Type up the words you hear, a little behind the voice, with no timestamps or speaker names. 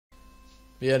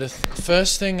Yeah, the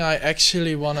first thing I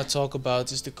actually want to talk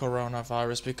about is the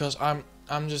coronavirus, because I'm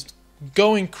just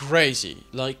going crazy.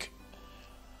 Like,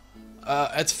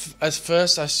 at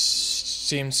first I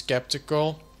seemed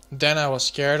skeptical, then I was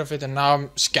scared of it, and now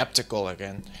I'm skeptical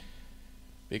again,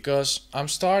 because I'm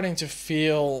starting to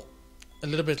feel a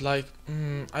little bit like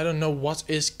I don't know what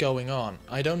is going on.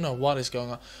 I don't know what is going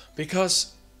on,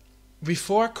 because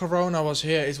before Corona was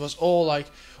here, it was all like,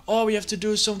 oh, we have to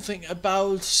do something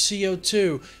about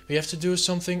CO2. We have to do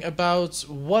something about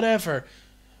whatever.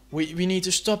 We need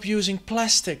to stop using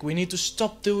plastic. We need to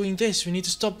stop doing this. We need to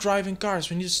stop driving cars.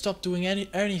 We need to stop doing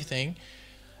anything.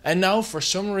 And now, for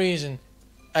some reason,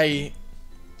 a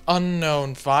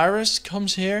unknown virus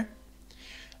comes here,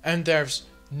 and there's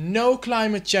no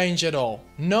climate change at all.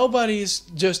 Nobody is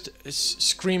just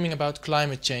screaming about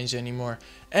climate change anymore.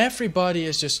 Everybody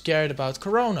is just scared about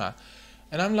Corona.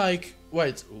 And I'm like,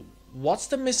 wait, what's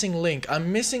the missing link?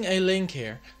 I'm missing a link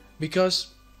here. Because...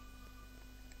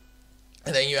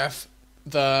 And then you have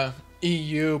the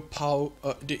EU Pope,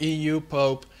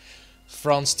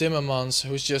 Frans Timmermans,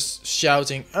 who's just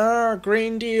shouting,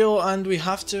 Green Deal, and we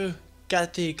have to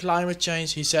get the climate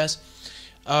change. He says,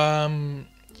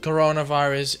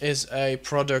 coronavirus is a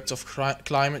product of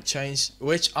climate change,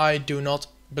 which I do not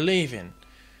believe in,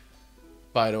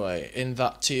 by the way, in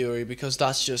that theory, because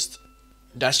that's just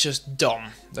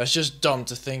dumb. That's just dumb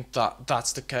to think that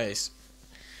that's the case.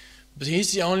 But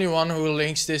he's the only one who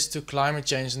links this to climate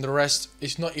change, and the rest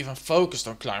is not even focused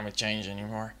on climate change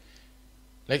anymore.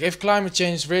 Like, if climate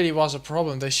change really was a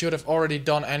problem, they should have already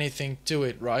done anything to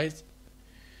it, right?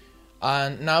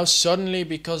 And now suddenly,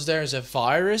 because there's a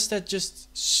virus that just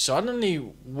suddenly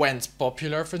went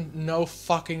popular for no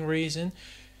fucking reason,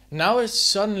 now it's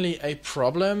suddenly a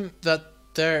problem that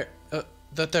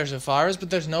there's a virus, but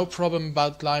there's no problem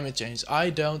about climate change. I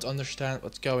don't understand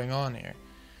what's going on here.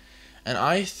 And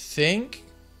I think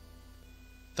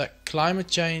that climate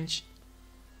change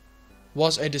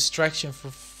was a distraction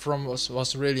from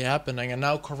what's really happening, and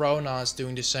now Corona is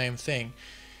doing the same thing.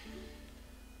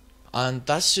 And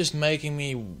that's just making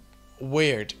me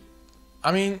weird.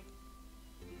 I mean,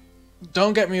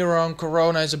 don't get me wrong,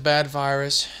 Corona is a bad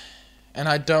virus, and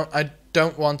I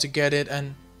don't want to get it,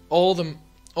 and all the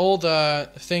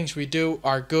things we do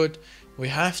are good. We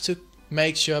have to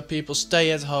make sure people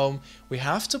stay at home. We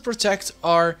have to protect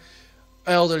our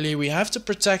elderly. We have to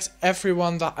protect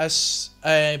everyone that has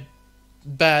a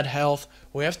bad health.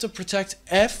 We have to protect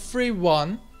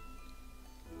everyone,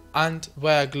 and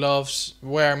wear gloves,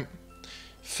 wear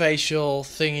facial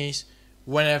thingies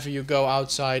whenever you go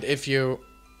outside, if you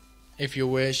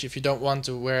wish. If you don't want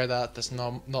to wear that, that's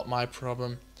not my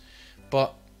problem.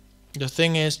 But the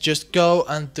thing is, just go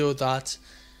and do that,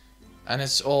 and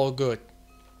it's all good.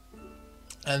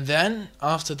 And then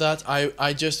after that,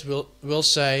 I just will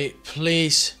say,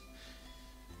 please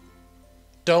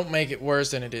don't make it worse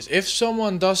than it is. If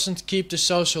someone doesn't keep the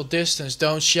social distance,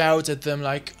 don't shout at them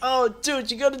like, oh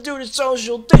dude, you gotta do the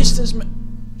social distance,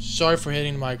 man. Sorry for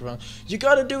hitting the microphone. You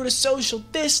gotta do the social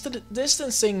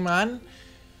distancing, man.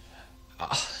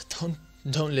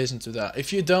 Don't listen to that.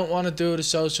 If you don't want to do the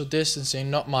social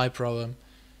distancing, not my problem.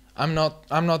 I'm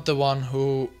not the one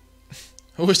who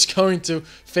is going to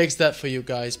fix that for you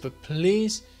guys. But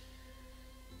please,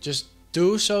 just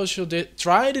do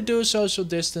try to do social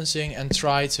distancing, and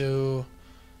try to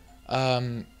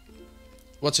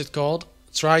what's it called?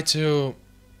 Try to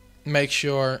make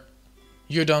sure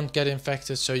you don't get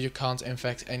infected, so you can't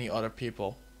infect any other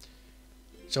people.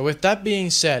 So with that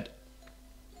being said,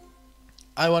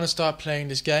 I want to start playing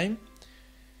this game,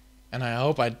 and I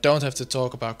hope I don't have to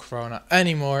talk about Corona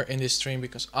anymore in this stream,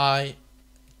 because I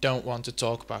don't want to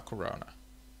talk about Corona,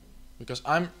 because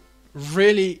I'm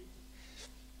really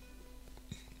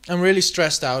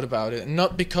stressed out about it.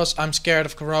 Not because I'm scared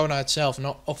of Corona itself,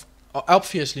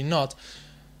 obviously not,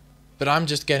 but I'm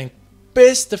just getting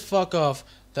pissed the fuck off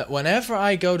that whenever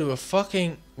I go to a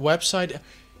fucking website,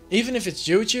 even if it's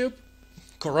YouTube,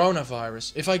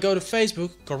 coronavirus. If I go to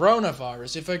Facebook,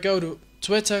 coronavirus. If I go to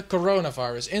Twitter,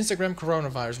 coronavirus. Instagram,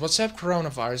 coronavirus. WhatsApp,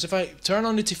 coronavirus. If I turn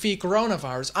on the TV,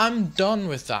 coronavirus. I'm done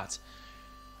with that.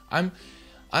 And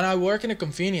I work in a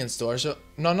convenience store, so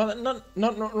not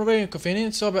really a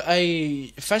convenience store, but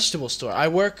a vegetable store. I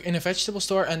work in a vegetable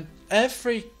store, and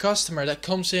every customer that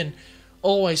comes in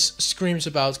always screams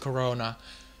about Corona,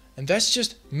 and that's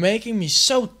just making me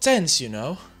so tense, you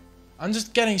know. I'm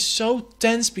just getting so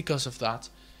tense because of that.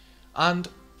 And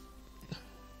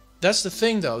that's the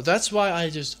thing though. That's why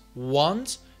I just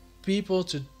want people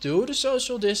to do the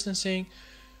social distancing,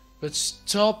 but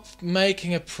stop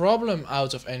making a problem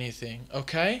out of anything,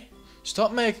 okay?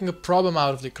 Stop making a problem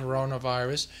out of the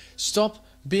coronavirus. Stop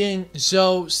being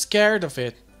so scared of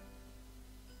it.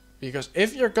 Because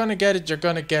if you're gonna get it, you're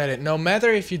gonna get it. No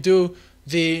matter if you do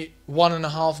the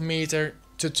 1.5 meter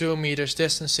to 2 meters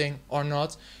distancing or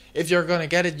not. If you're gonna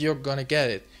get it, you're gonna get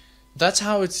it. That's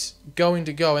how it's going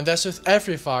to go. And that's with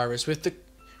every virus.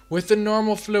 With the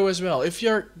normal flu as well. If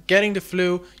you're getting the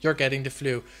flu, you're getting the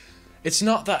flu. It's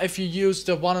not that if you use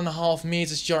the 1.5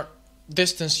 meters your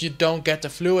distance, you don't get the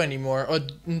flu anymore. Or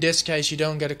in this case, you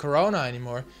don't get a corona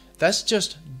anymore. That's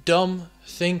just dumb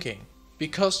thinking.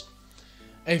 Because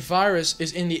a virus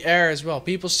is in the air as well.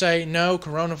 People say, no,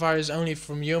 coronavirus is only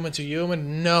from human to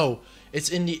human. No, it's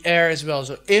in the air as well.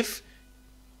 So if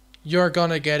you're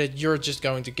gonna get it, you're just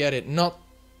going to get it. Not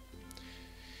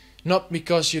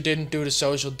because you didn't do the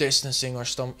social distancing or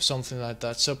something like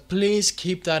that. So please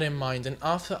keep that in mind. And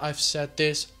after I've said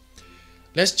this,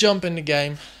 let's jump in the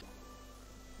game.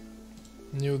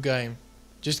 New game.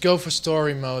 Just go for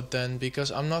story mode then,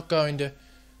 because I'm not going to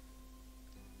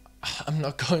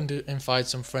invite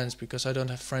some friends because I don't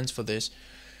have friends for this.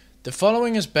 The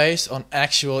following is based on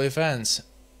actual events.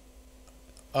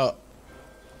 Oh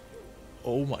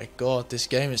my god, this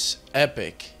game is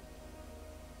epic.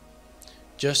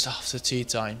 Just after tea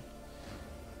time.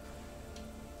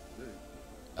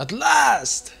 At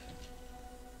last!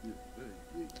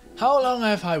 How long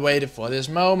have I waited for this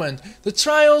moment? The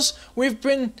trials we've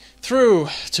been through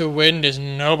to win this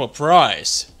Nobel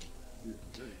Prize.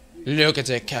 Look at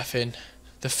it, Kevin.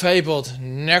 The fabled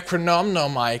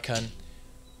Necronomicon icon.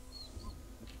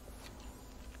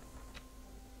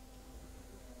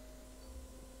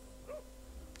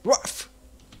 Ruff!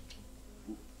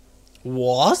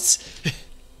 What?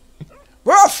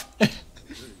 Ruff!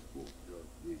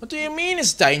 What do you mean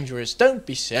it's dangerous? Don't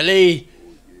be silly.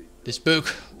 This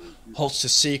book holds the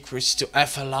secrets to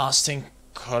everlasting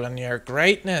culinary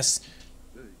greatness.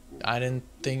 I don't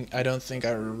think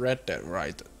I read that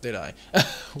right, did I?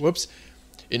 Whoops.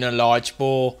 In a large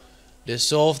bowl,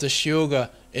 dissolve the sugar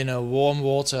in a warm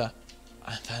water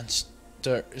and then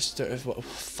stir.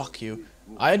 Fuck you.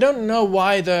 I don't know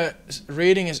why the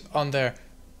reading is on there.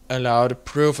 Allow to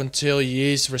proof until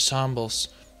yeast resembles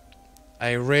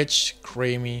a rich,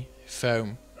 creamy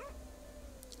foam.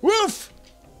 Woof!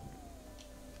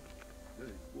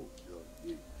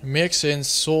 Mix in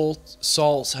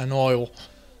salt and oil.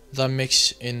 Then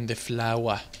mix in the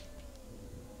flour.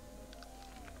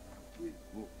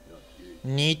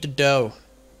 Knead the dough.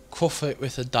 Cover it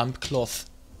with a damp cloth.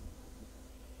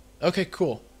 Okay,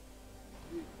 cool.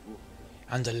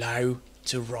 And allow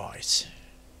to rise.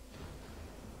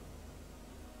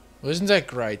 Well, isn't that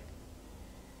great?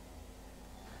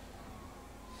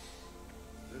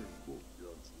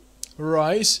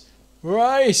 Rise?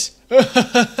 Rise!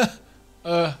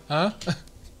 Huh?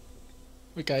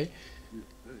 Okay.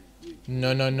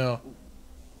 No.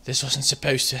 This wasn't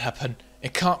supposed to happen.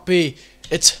 It can't be.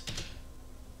 It's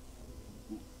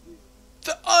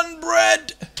the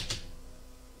unbread!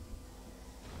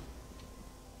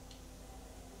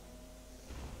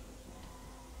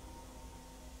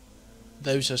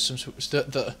 Those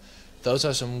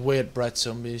are some weird bread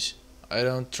zombies. I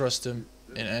don't trust them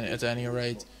at any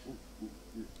rate.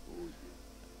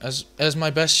 As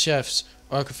my best chefs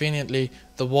are conveniently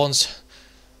the ones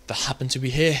that happen to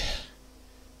be here.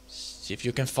 See if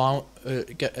you can find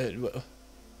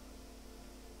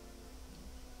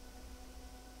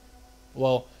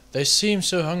well, they seem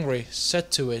so hungry.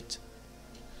 Set to it.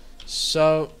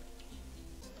 So.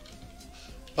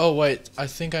 Oh wait, I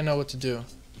think I know what to do.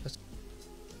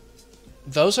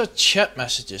 Those are chat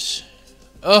messages.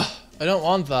 Ugh, I don't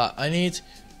want that. I need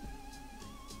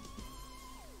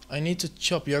to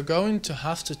chop. You're going to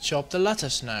have to chop the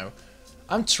lettuce now.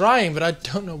 I'm trying, but I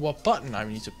don't know what button I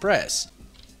need to press.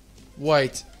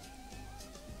 Wait.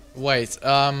 This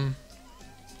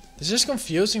is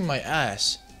confusing my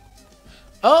ass.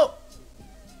 Oh!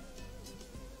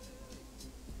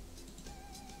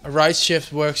 A right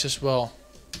shift works as well.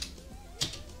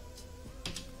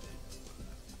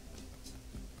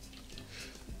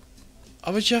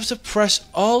 Oh, but you have to press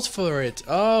Alt for it.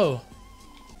 Oh.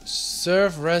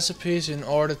 Serve recipes in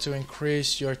order to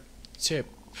increase your tip.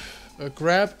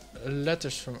 Grab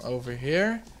letters from over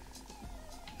here.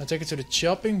 And take it to the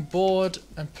chopping board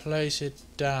and place it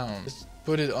down. Let's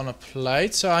put it on a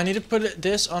plate. So I need to put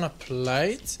this on a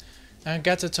plate. And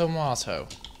get a tomato.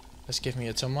 Let's give me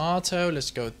a tomato. Let's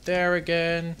go there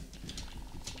again.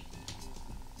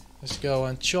 Let's go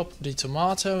and chop the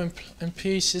tomato in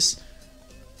pieces.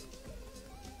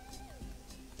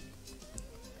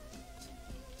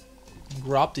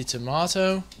 Grab the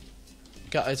tomato,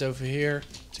 get it over here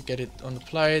to get it on the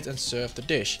plate and serve the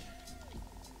dish.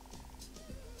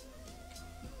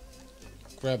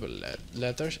 grab a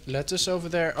lettuce over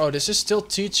there. Oh, this is still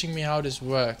teaching me how this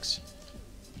works.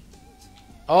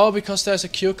 Oh, because there's a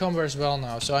cucumber as well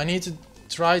now. So I need to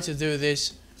try to do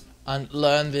this and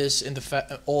learn this in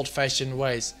the old-fashioned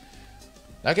ways.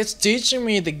 Like, it's teaching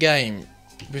me the game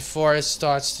before it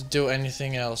starts to do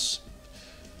anything else.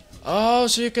 Oh,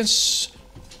 so you can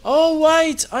oh,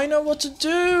 wait! I know what to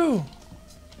do!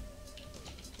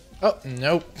 Oh,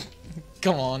 nope.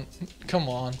 Come on. Come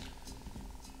on.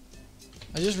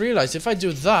 I just realized if I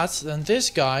do that, then this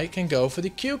guy can go for the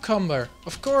cucumber.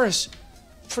 Of course.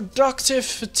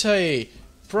 Productivity.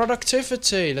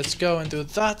 Productivity. Let's go and do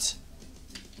that.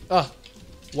 Oh.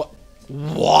 What?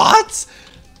 What?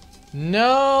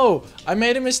 No. I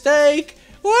made a mistake.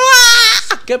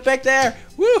 Wah! Get back there.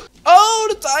 Woo. Oh,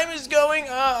 the time is going.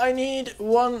 I need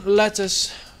one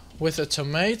lettuce with a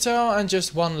tomato and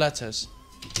just one lettuce.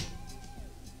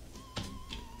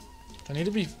 I need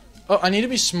to be... Oh, I need to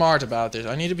be smart about this.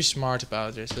 I need to be smart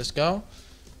about this. Let's go.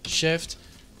 Shift.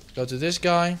 Go to this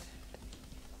guy.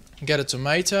 Get a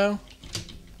tomato.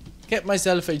 Get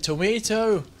myself a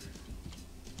tomato.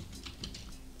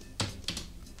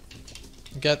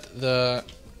 Get the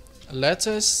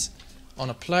lettuce on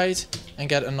a plate. And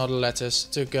get another lettuce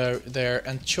to go there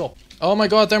and chop. Oh my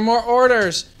god, there are more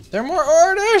orders. There are more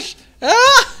orders.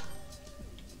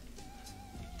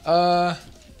 Ah!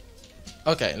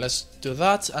 Okay, let's do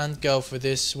that and go for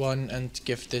this one and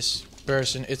give this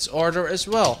person its order as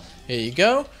well. Here you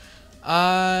go.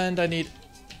 And I need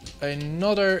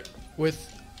another with...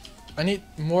 I need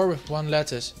more with one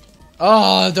lettuce.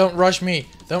 Oh, don't rush me.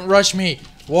 Don't rush me.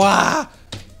 Wow.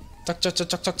 Let's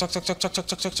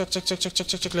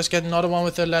get another one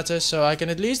with the lettuce so I can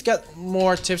at least get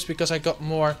more tips because I got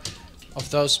more of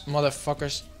those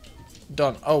motherfuckers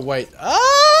done. Oh, wait.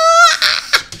 Ah!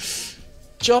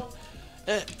 Chop.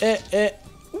 Woo!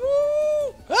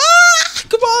 Ah!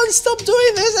 Come on, stop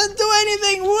doing this and do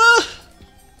anything. Woo!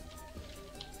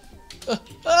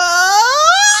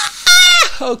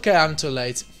 Okay, I'm too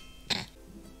late.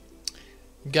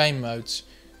 Game modes.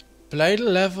 Play the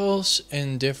levels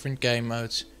in different game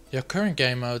modes. Your current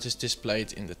game mode is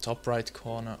displayed in the top right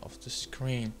corner of the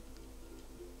screen.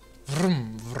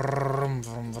 Vroom, vroom,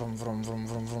 vroom, vroom, vroom, vroom,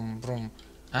 vroom, vroom, vroom.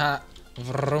 Ah,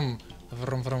 vroom,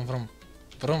 vroom, vroom, vroom,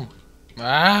 vroom.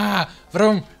 Ah,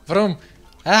 vroom, vroom.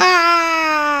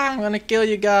 Ah, I'm gonna kill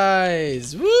you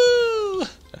guys. Woo!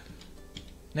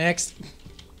 Next.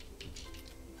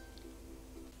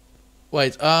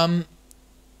 Wait,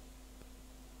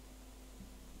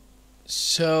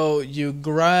 so you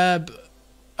grab...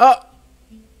 Oh!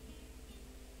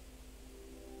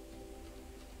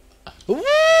 Woo!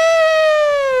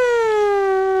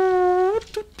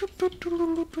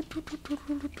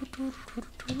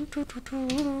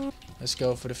 Let's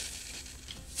go for the...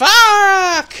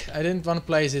 Fuck! I didn't want to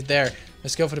place it there.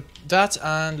 Let's go for that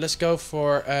and let's go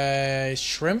for a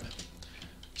shrimp.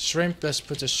 Shrimp, let's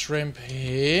put a shrimp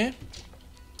here.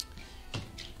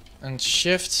 And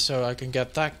shift so I can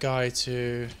get that guy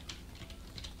to...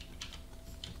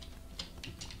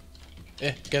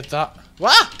 get that.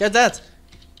 Wah! Get that!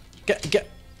 Get...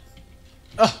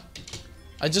 Oh!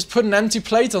 I just put an empty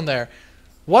plate on there.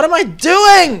 What am I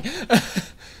doing?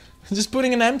 I'm just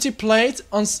putting an empty plate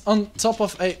on top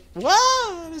of a...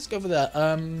 Wow! Let's go for that.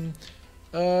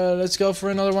 Let's go for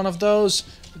another one of those.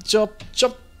 Chop,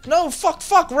 chop. No,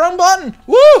 fuck, wrong button.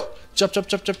 Woo! Chop, chop,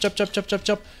 chop, chop, chop, chop, chop, chop,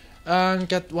 chop. And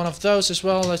get one of those as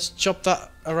well. Let's chop that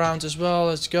around as well.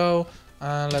 Let's go.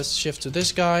 And let's shift to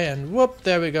this guy. And whoop,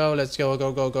 there we go. Let's go,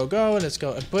 go, go, go, go. Let's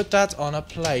go and put that on a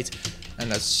plate. And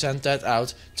let's send that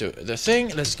out to the thing.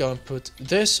 Let's go and put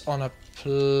this on a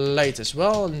plate as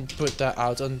well. And put that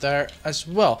out on there as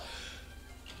well.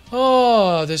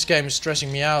 Oh, this game is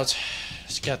stressing me out.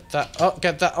 Let's get that. Oh,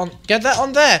 get that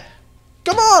on there.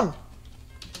 Come on.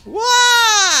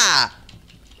 Wah!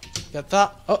 Get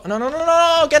that. Oh, no, no, no,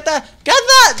 no. Get that. Get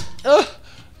that.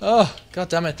 Oh, god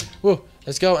damn it. Woo.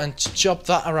 Let's go and chop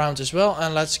that around as well.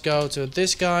 And let's go to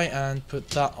this guy and put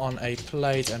that on a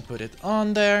plate and put it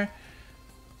on there.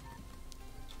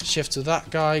 Shift to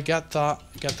that guy. Get that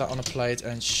on a plate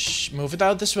and move it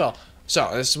out as well. So,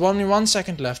 there's only 1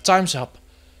 second left. Time's up.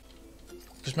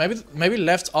 Because maybe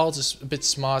left alt is a bit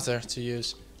smarter to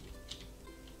use.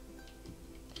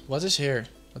 What is here?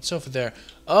 What's over there?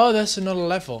 Oh, that's another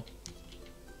level.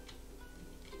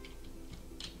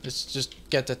 Let's just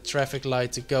get the traffic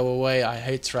light to go away. I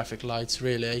hate traffic lights,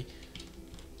 really.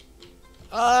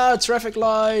 Ah, traffic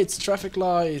lights, traffic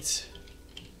light.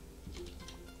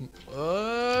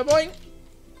 Boing.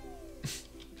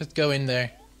 Let's go in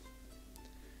there.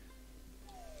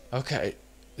 Okay.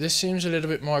 this seems a little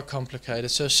bit more complicated.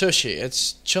 So sushi,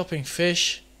 it's chopping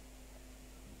fish,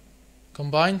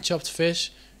 combined chopped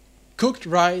fish, cooked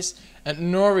rice and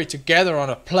nori together on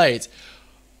a plate.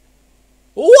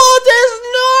 What is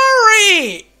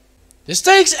nori? This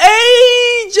takes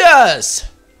ages.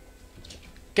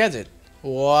 Get it?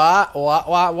 What?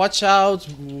 Watch out,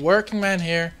 working man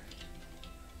here.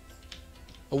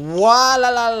 Wa la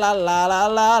la la la la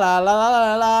la la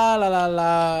la la la la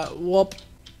la. Whoop.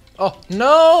 Oh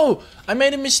no! I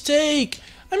made a mistake.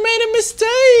 I made a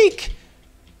mistake.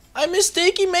 I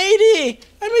mistakey made it.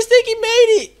 I mistakey made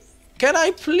it. Can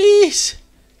I please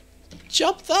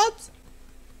chop that?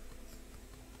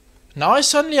 Now I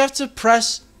suddenly have to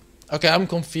press. Okay, I'm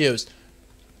confused.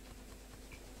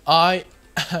 I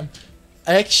am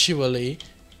actually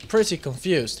pretty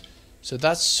confused. So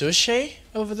that's sushi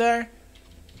over there.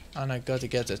 And I gotta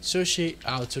get that sushi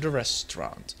out to the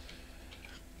restaurant.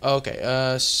 Okay,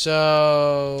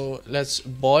 so let's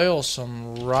boil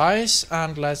some rice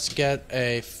and let's get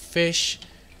a fish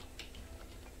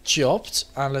chopped.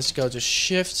 And let's go to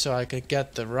shift so I can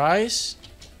get the rice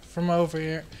from over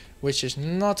here, which is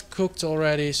not cooked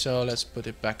already. So let's put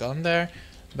it back on there.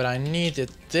 But I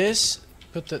needed this.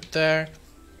 Put that there.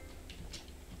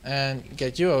 And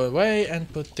get you away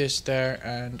and put this there.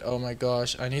 And oh my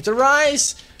gosh, I need the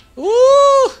rice!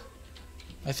 Woo!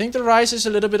 I think the rice is a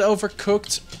little bit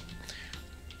overcooked.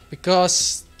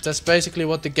 Because that's basically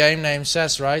what the game name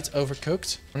says, right?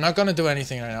 Overcooked. I'm not gonna do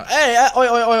anything right now. Hey! Oi,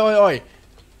 oi, oi, oi, oi!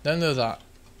 Don't do that.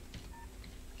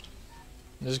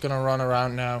 I'm just gonna run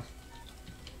around now.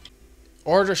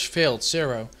 Orders failed,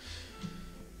 0.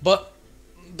 But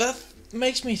that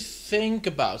makes me think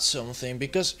about something.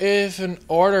 Because if an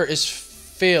order is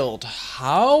failed,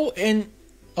 how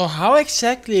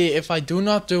exactly, if I do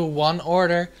not do one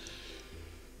order,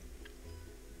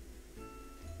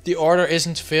 the order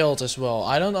isn't filled as well?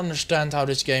 I don't understand how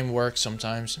this game works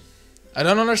sometimes. I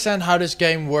don't understand how this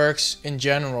game works in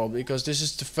general, because this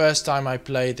is the first time I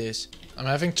play this. I'm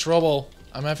having trouble.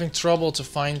 I'm having trouble to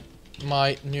find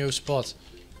my new spot.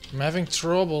 I'm having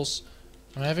troubles.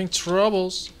 I'm having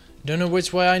troubles. Don't know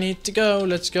which way I need to go.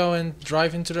 Let's go and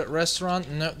drive into that restaurant.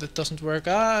 No, that doesn't work.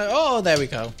 Oh, there we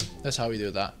go. That's how we do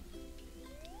that.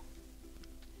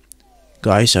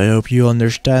 Guys, I hope you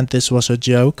understand this was a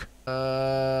joke.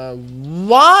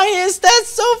 Why is that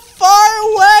so far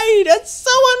away? That's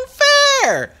so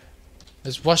unfair.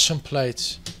 Let's wash some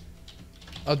plates.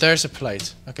 Oh, there's a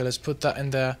plate. Okay, let's put that in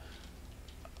there.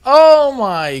 Oh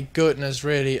my goodness,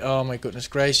 really? Oh my goodness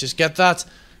gracious. Get that.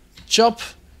 Chop.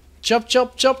 Chop,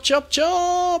 chop, chop, chop,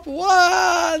 chop!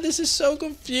 What? This is so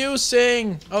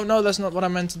confusing! Oh no, that's not what I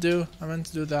meant to do. I meant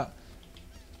to do that.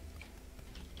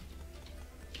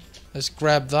 Let's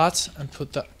grab that and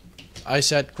put that... I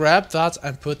said grab that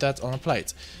and put that on a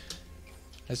plate.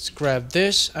 Let's grab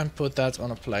this and put that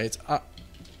on a plate.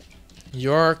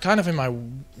 You're kind of in my...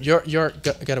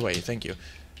 Get away, thank you.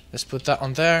 Let's put that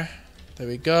on there. There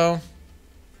we go.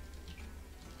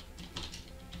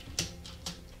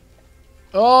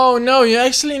 Oh no, you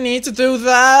actually need to do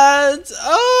that!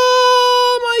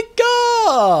 Oh my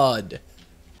god!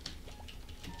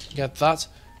 Get that.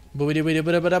 I'm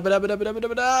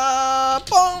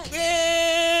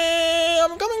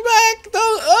coming back!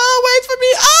 Oh, wait for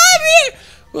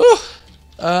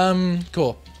me!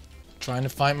 Cool. Trying to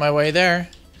find my way there.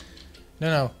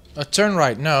 No. Turn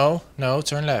right. No,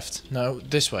 turn left. No,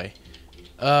 this way.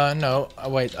 No,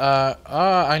 wait,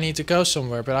 I need to go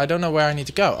somewhere, but I don't know where I need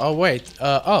to go. Oh, wait,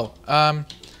 oh,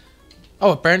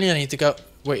 apparently I need to go,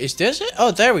 wait, is this it? Oh,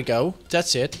 there we go,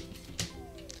 that's it.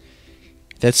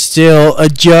 That's still a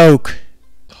joke.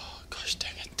 Oh, gosh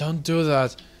dang it, don't do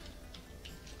that.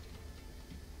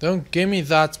 Don't give me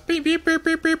that beep, beep, beep,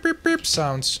 beep, beep, beep, beep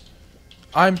sounds.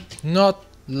 I'm not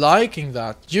liking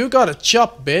that. You gotta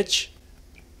chop, bitch.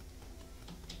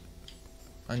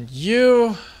 And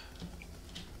you...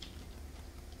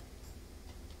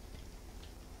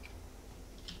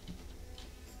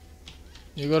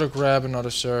 You gotta grab another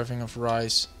serving of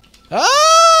rice.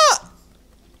 Ah!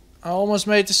 I almost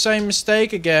made the same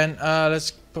mistake again.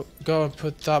 Let's go and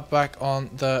put that back on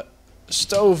the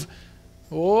stove.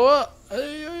 What?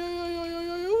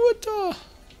 What the?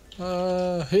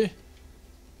 Hey.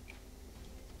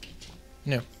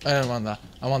 No, I don't want that.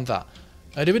 I want that.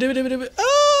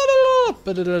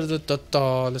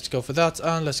 Let's go for that,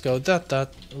 and let's go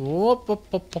that. Whoop, whoop,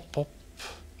 whoop, whoop, whoop.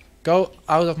 Go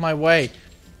out of my way.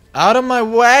 Out of my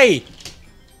way!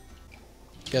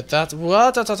 Get that.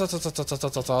 What?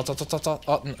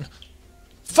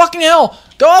 Fucking hell!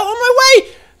 Go out of my way!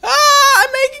 Ah!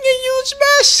 I'm making a huge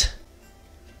mess!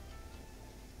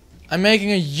 I'm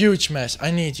making a huge mess.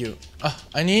 I need you.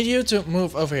 I need you to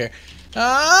move over here.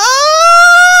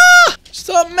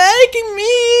 Stop making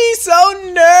me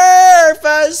so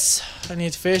nervous. I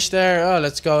need fish there. Oh,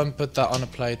 let's go and put that on a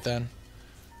plate then.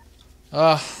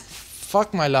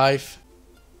 Fuck my life.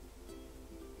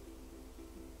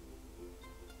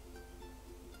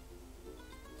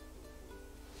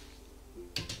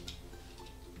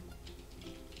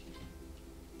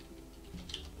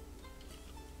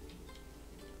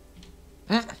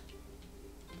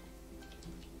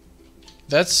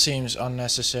 That seems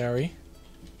unnecessary.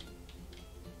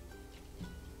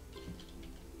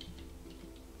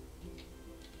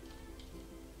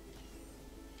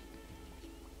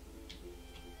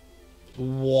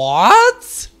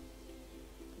 What?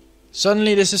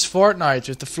 Suddenly this is Fortnite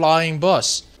with the flying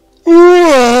bus.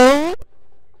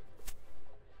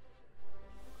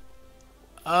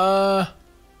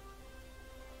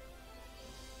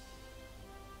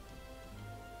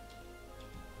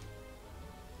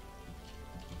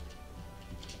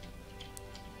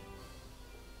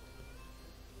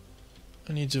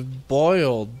 I need to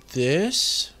boil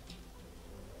this.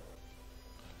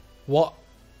 What?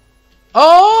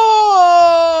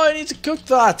 Oh, I need to cook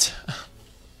that.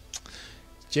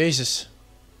 Jesus.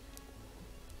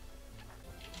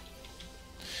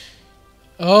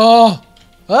 Oh.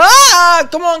 Ah,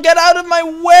 come on, get out of my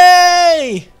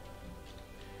way.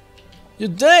 You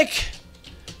dick.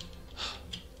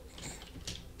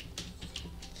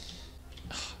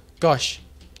 Gosh,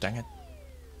 dang it.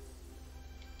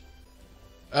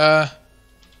 Get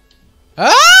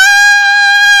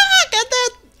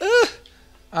that!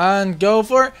 And go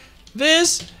for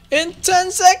this in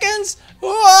 10 seconds.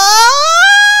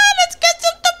 Let's get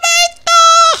some tomato.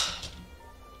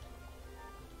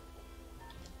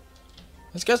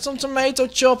 Let's get some tomato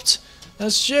chopped.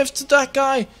 Let's shift that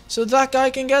guy so that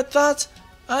guy can get that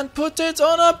and put it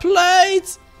on a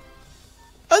plate.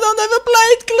 I don't have a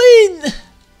plate clean.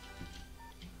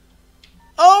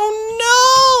 Oh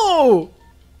no!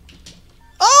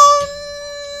 Oh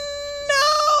no!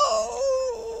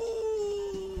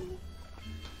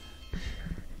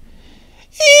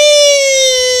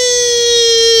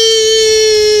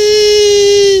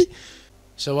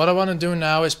 So what I want to do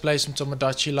now is play some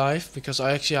Tomodachi Life, because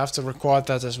I actually have to record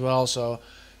that as well, so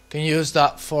can use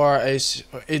that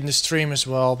in the stream as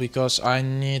well, because I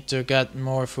need to get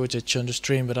more footage on the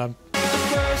stream, but I'm